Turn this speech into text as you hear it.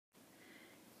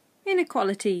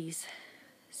Inequalities.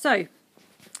 So,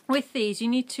 with these you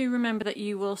need to remember that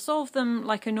you will solve them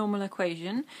like a normal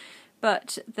equation,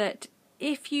 but that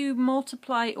if you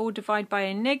multiply or divide by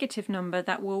a negative number,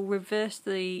 that will reverse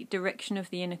the direction of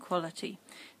the inequality.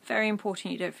 Very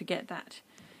important you don't forget that.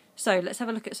 So let's have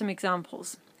a look at some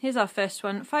examples. Here's our first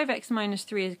one. 5x minus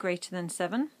 3 is greater than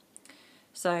 7.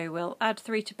 So we'll add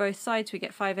 3 to both sides. We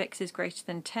get 5x is greater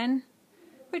than 10,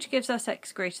 which gives us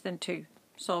x greater than 2.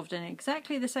 Solved in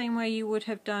exactly the same way you would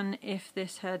have done if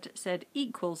this had said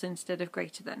equals instead of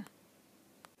greater than.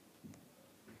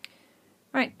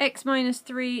 Right, x minus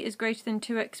 3 is greater than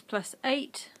 2x plus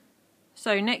 8.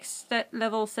 So next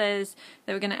level says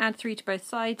that we're going to add 3 to both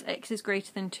sides. X is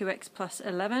greater than 2x plus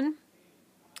 11.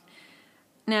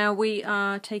 Now we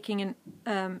are taking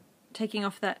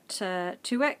off that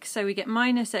 2x, so we get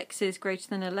minus x is greater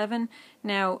than 11.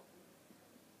 Now,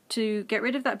 to get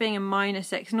rid of that being a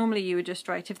minus x, normally you would just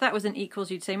write, if that was an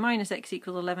equals, you'd say minus x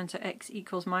equals 11, so x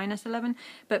equals minus 11.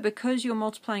 But because you're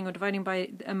multiplying or dividing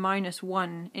by a minus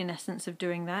 1, in essence of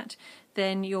doing that,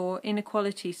 then your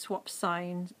inequality swaps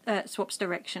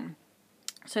direction.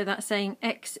 So that's saying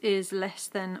x is less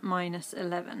than minus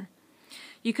 11.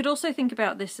 You could also think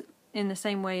about this in the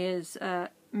same way as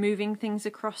moving things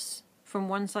across from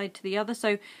one side to the other.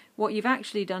 So what you've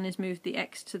actually done is moved the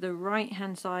x to the right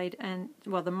hand side, and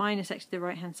well, the minus x to the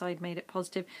right hand side made it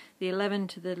positive, the 11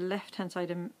 to the left hand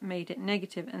side made it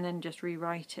negative, and then just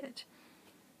rewrite it.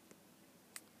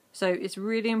 So it's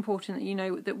really important that you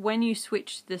know that when you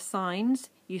switch the signs,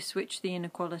 you switch the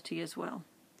inequality as well.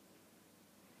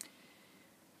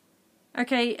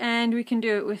 Okay, and we can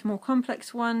do it with more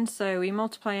complex ones, so we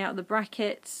multiply out the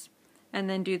brackets and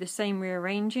then do the same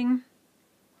rearranging.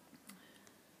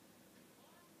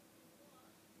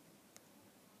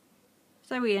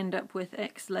 So we end up with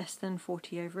x less than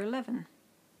 40 over 11.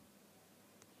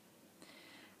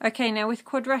 Okay, now with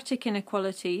quadratic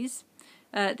inequalities,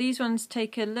 these ones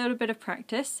take a little bit of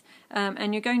practice,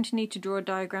 and you're going to need to draw a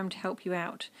diagram to help you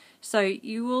out. So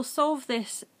you will solve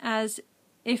this as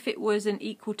if it was an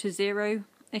equal to 0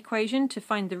 equation to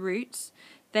find the roots.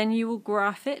 Then you will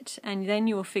graph it, and then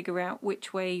you will figure out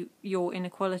which way your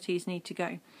inequalities need to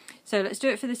go. So let's do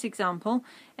it for this example.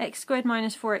 X squared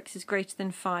minus 4x is greater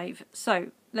than 5.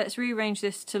 So let's rearrange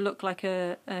this to look like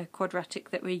a quadratic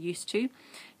that we're used to.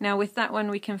 Now with that one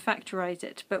we can factorize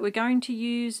it, but we're going to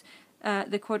use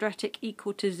the quadratic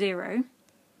equal to 0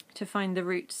 to find the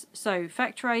roots. So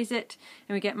factorize it,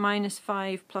 and we get minus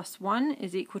 5 plus 1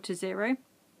 is equal to 0.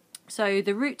 So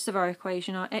the roots of our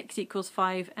equation are x equals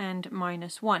 5 and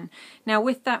minus 1. Now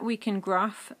with that we can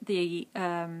graph the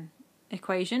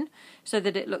equation so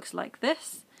that it looks like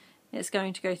this. It's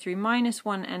going to go through minus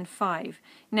 1 and 5.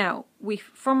 Now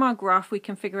from our graph we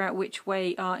can figure out which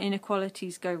way our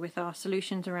inequalities go with our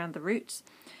solutions around the roots.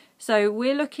 So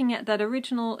we're looking at that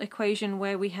original equation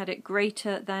where we had it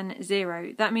greater than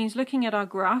 0. That means looking at our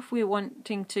graph, we're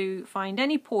wanting to find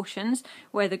any portions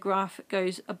where the graph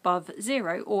goes above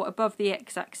 0 or above the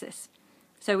x-axis.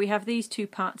 So we have these two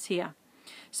parts here.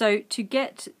 So to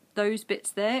get those bits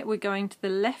there, we're going to the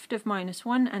left of minus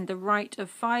 1 and the right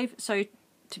of 5. So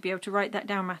to be able to write that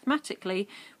down mathematically,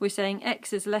 we're saying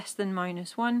x is less than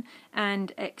minus 1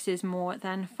 and x is more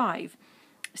than 5.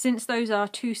 Since those are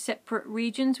two separate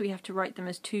regions, we have to write them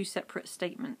as two separate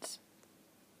statements.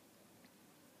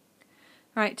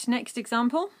 Right, next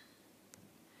example.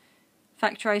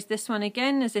 Factorize this one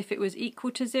again as if it was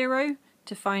equal to 0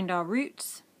 to find our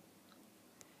roots.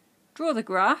 Draw the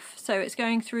graph, so it's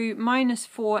going through minus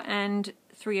 4 and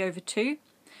 3 over 2.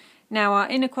 Now our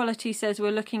inequality says we're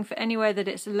looking for anywhere that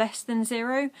it's less than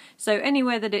 0, so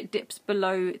anywhere that it dips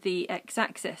below the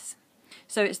x-axis.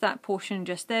 So it's that portion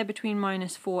just there between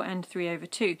minus 4 and 3 over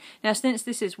 2. Now since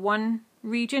this is one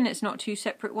region, it's not two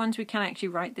separate ones, we can actually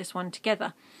write this one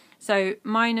together. So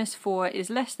minus 4 is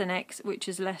less than x, which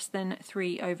is less than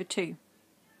 3 over 2.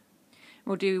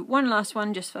 We'll do one last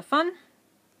one just for fun.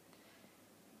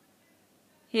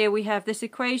 Here we have this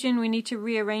equation, we need to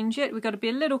rearrange it. We've got to be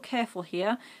a little careful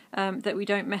here that we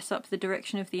don't mess up the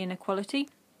direction of the inequality.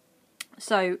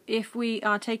 So if we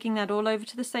are taking that all over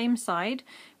to the same side,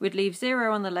 we'd leave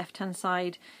 0 on the left hand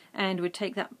side and we'd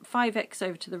take that 5x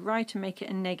over to the right and make it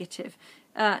a negative.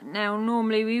 Now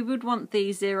normally we would want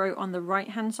the 0 on the right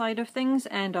hand side of things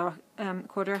and our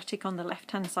quadratic on the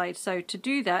left hand side. So to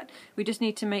do that we just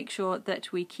need to make sure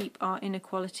that we keep our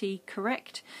inequality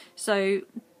correct. So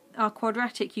our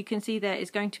quadratic, you can see there,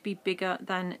 is going to be bigger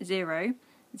than 0.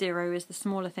 0 is the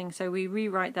smaller thing, so we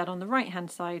rewrite that on the right hand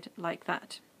side like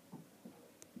that.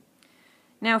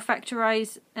 Now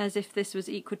factorize as if this was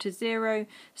equal to 0,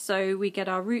 so we get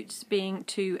our roots being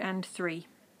 2 and 3.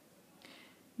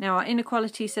 Now our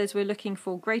inequality says we're looking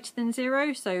for greater than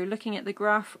 0, so looking at the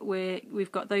graph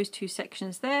we've got those two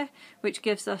sections there, which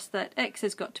gives us that x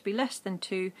has got to be less than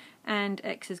 2 and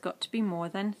x has got to be more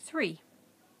than 3.